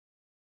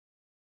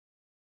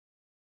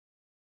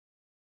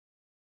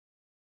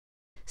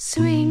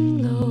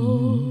Swing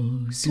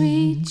low,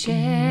 sweet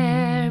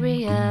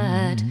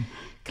chariot,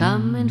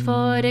 coming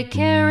for to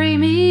carry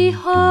me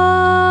home.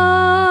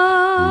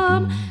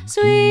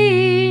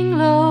 Swing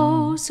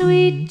low,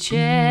 sweet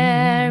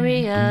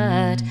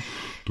chariot,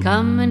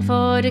 coming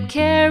for to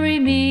carry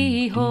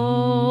me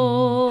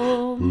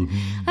home.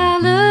 I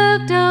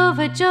looked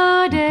over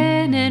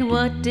Jordan, and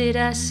what did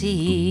I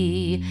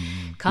see?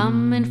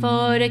 Coming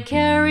for to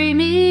carry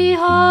me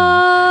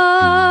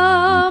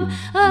home.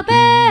 A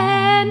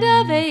band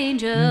of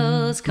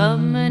angels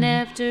coming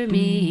after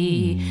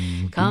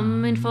me,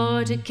 coming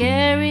for to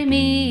carry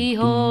me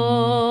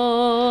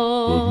home.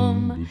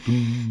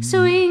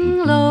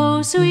 Swing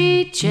low,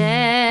 sweet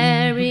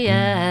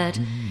chariot,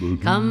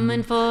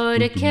 coming for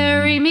to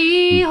carry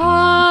me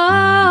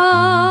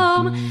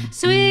home.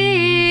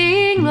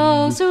 Swing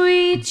low,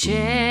 sweet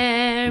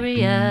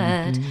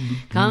chariot,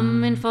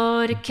 coming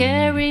for to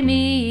carry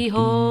me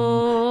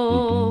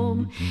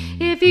home.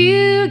 If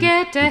you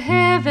get to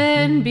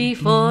heaven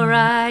before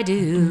I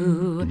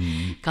do,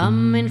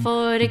 coming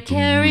for to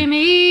carry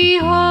me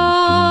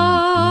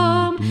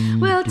home.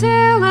 Well,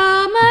 tell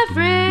all my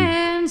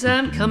friends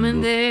I'm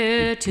coming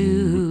there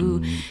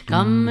too,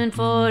 coming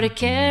for to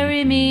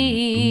carry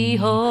me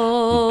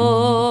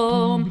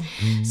home.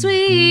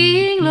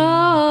 Swing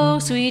low,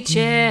 sweet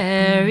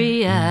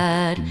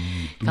chariot,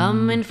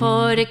 coming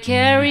for to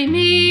carry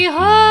me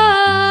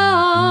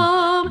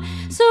home.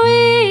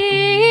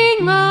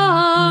 Swing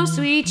low,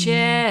 sweet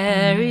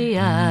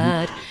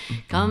chariot,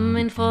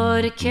 coming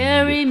for to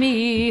carry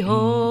me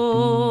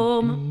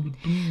home.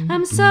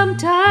 I'm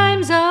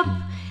sometimes up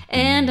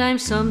and I'm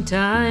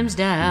sometimes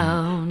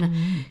down,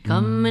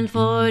 coming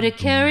for to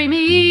carry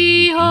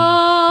me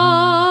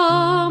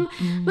home.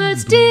 But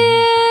still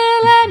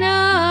I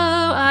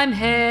know I'm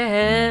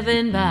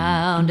heaven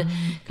bound,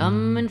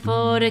 coming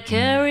for to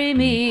carry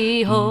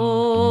me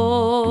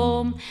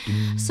home.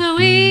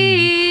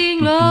 Swing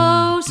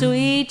low,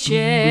 sweet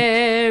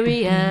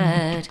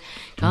chariot,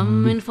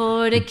 coming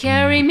for to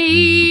carry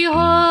me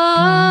home.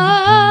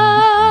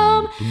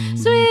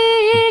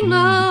 Swing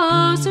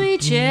low,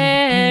 sweet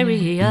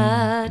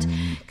chariot,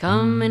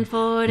 coming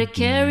for to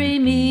carry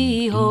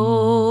me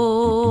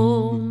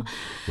home.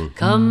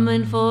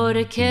 Coming for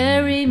to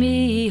carry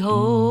me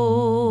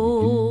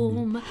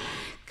home.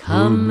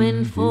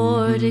 Coming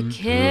for to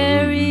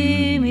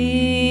carry